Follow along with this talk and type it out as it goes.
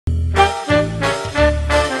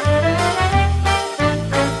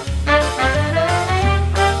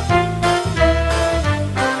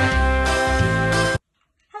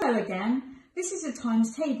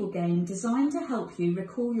times table game designed to help you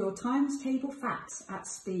recall your times table facts at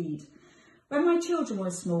speed. When my children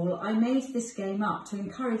were small, I made this game up to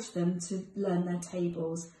encourage them to learn their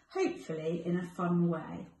tables, hopefully in a fun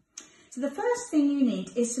way. So the first thing you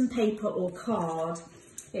need is some paper or card.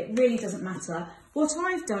 It really doesn't matter. What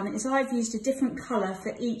I've done is I've used a different colour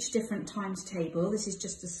for each different times table. This is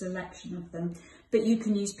just a selection of them, but you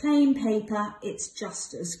can use plain paper, it's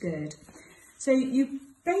just as good. So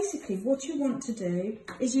basically what you want to do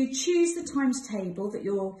is you choose the times table that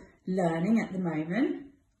you're learning at the moment.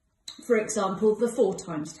 For example, the 4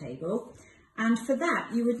 times table. And for that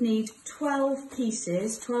you would need 12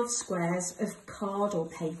 pieces, 12 squares of card or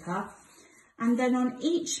paper. And then on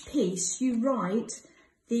each piece you write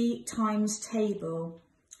the times table.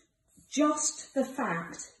 Just the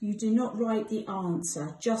fact, you do not write the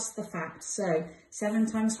answer, just the fact. So 7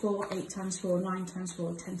 times 4, 8 times 4, 9 times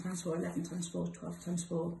 4, 10 times 4, 11 times 4, 12 times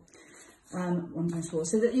 4, 1 times 4.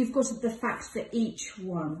 So that you've got the facts for each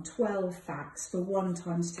one, 12 facts for 1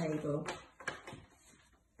 times table.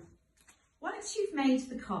 Once you've made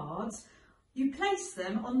the cards, you place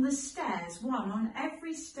them on the stairs, one on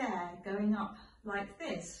every stair going up like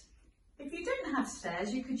this. If you don't have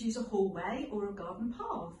stairs, you could use a hallway or a garden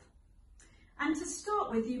path. And to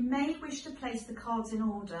start with, you may wish to place the cards in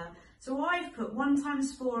order. So I've put 1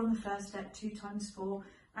 times 4 on the first step, 2 times 4,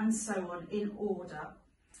 and so on in order.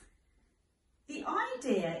 The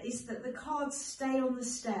idea is that the cards stay on the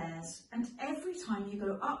stairs, and every time you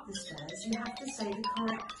go up the stairs, you have to say the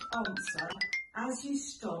correct answer as you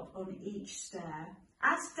stop on each stair,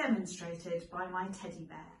 as demonstrated by my teddy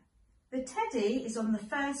bear. The teddy is on the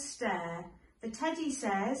first stair. The teddy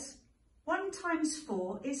says, 1 times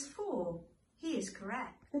 4 is 4. He is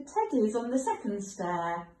correct. The teddy is on the second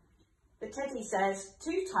stair. The teddy says,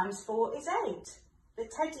 2 times 4 is 8. The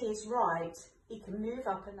teddy is right. He can move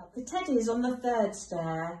up another. The teddy is on the third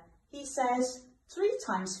stair. He says, 3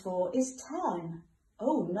 times 4 is 10.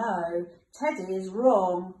 Oh no, Teddy is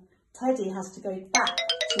wrong. Teddy has to go back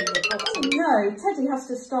to the bottom. No, Teddy has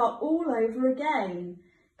to start all over again.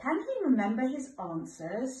 Can he remember his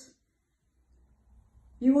answers?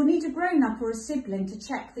 You will need a grown-up or a sibling to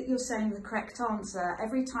check that you're saying the correct answer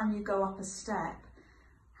every time you go up a step.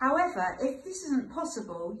 However, if this isn't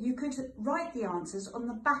possible, you could write the answers on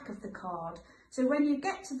the back of the card. So when you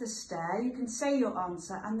get to the stair, you can say your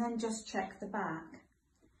answer and then just check the back.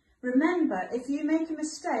 Remember, if you make a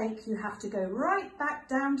mistake, you have to go right back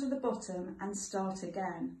down to the bottom and start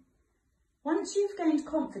again. Once you've gained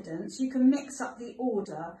confidence, you can mix up the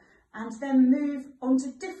order and then move on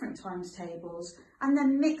to different times tables and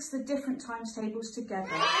then mix the different times tables together.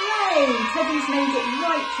 Yay! Teddy's made it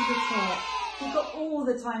right to the top. He got all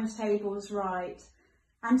the times tables right.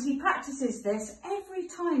 And he practices this every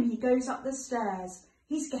time he goes up the stairs.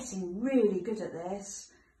 He's getting really good at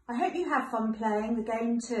this. I hope you have fun playing the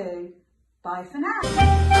game too. Bye for now.